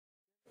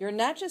Your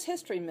Natchez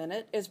History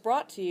Minute is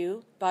brought to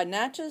you by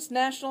Natchez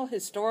National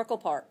Historical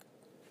Park.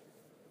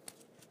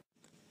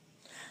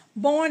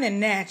 Born in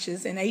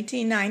Natchez in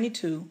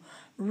 1892,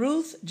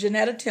 Ruth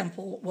Janetta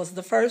Temple was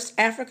the first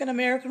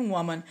African-American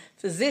woman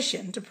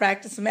physician to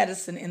practice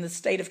medicine in the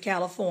state of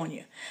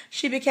California.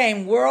 She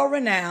became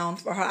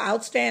world-renowned for her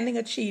outstanding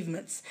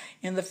achievements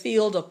in the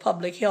field of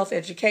public health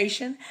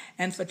education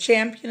and for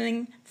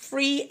championing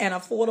free and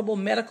affordable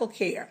medical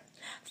care.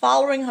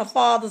 Following her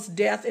father's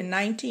death in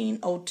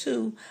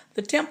 1902,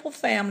 the Temple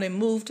family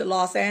moved to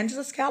Los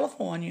Angeles,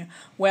 California,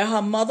 where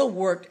her mother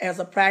worked as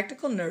a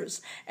practical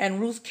nurse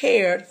and Ruth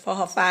cared for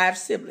her 5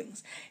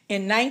 siblings.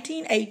 In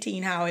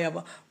 1918,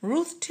 however,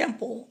 Ruth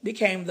Temple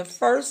became the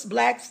first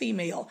black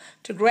female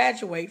to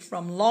graduate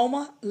from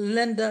Loma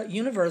Linda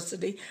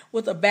University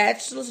with a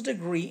bachelor's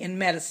degree in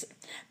medicine.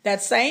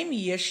 That same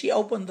year, she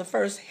opened the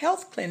first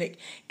health clinic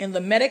in the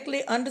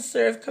medically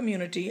underserved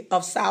community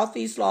of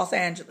Southeast Los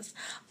Angeles.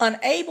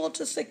 Unable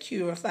to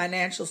secure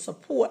financial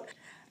support,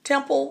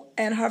 Temple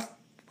and her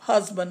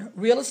husband,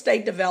 real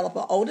estate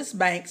developer Otis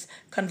Banks,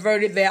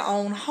 converted their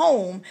own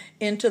home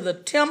into the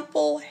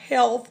Temple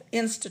Health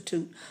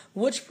Institute,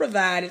 which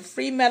provided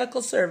free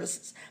medical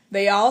services.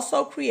 They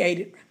also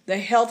created the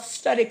Health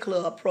Study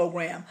Club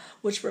program,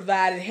 which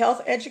provided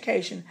health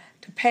education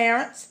to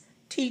parents,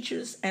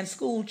 teachers, and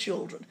school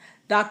children.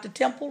 Dr.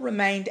 Temple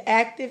remained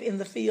active in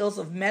the fields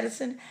of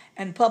medicine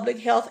and public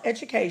health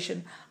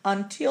education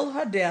until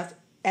her death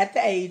at the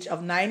age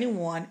of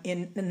 91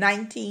 in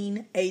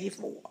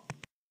 1984.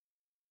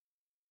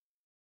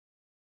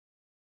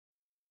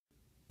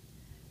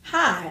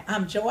 Hi,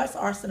 I'm Joyce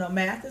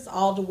Arceneaux-Mathis,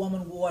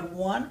 Alderwoman Ward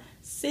 1,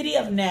 City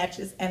of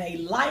Natchez, and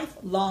a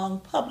lifelong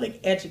public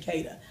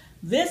educator.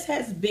 This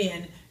has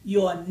been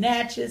your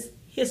Natchez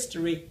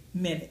History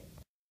Minute.